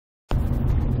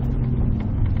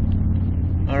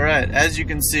Alright, as you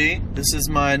can see, this is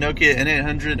my Nokia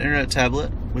N800 Internet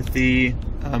Tablet with the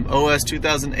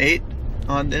OS2008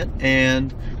 on it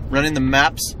and running the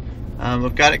maps.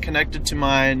 I've got it connected to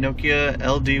my Nokia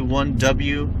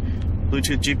LD1W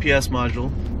Bluetooth GPS module,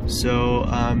 so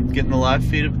I'm getting the live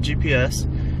feed of the GPS,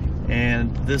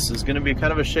 and this is going to be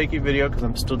kind of a shaky video because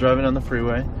I'm still driving on the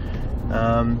freeway.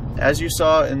 As you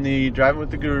saw in the Driving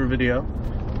with the Guru video,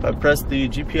 if I press the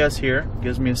GPS here, it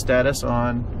gives me a status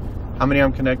on how many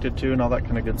I'm connected to and all that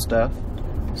kind of good stuff.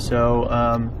 So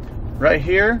right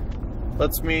here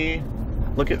lets me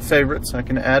look at favorites. I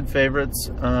can add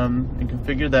favorites and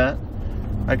configure that.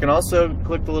 I can also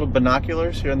click the little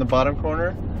binoculars here in the bottom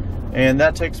corner, and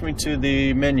that takes me to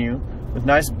the menu with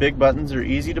nice big buttons. They're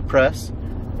easy to press,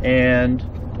 and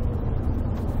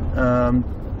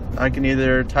I can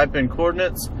either type in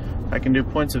coordinates, I can do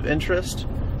points of interest.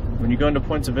 When you go into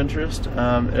points of interest, it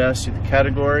asks you the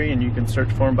category, and you can search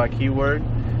for them by keyword.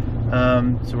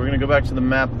 So we're going to go back to the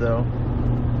map though,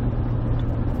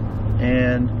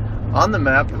 and on the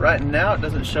map right now it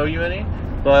doesn't show you any,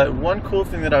 but one cool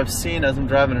thing that I've seen as I'm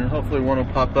driving, and hopefully one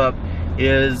will pop up,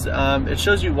 is it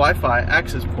shows you Wi-Fi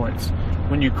access points.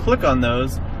 When you click on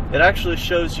those, it actually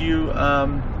shows you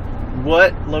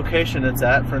what location it's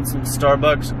at, for instance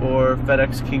Starbucks or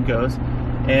FedEx Kinko's,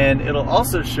 and it'll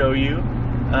also show you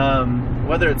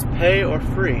whether it's pay or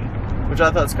free, which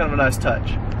I thought was kind of a nice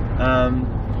touch.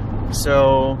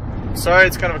 So sorry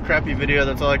it's kind of a crappy video,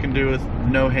 that's all I can do with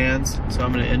no hands, so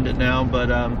I'm going to end it now,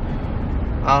 but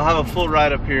I'll have a full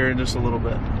ride up here in just a little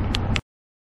bit.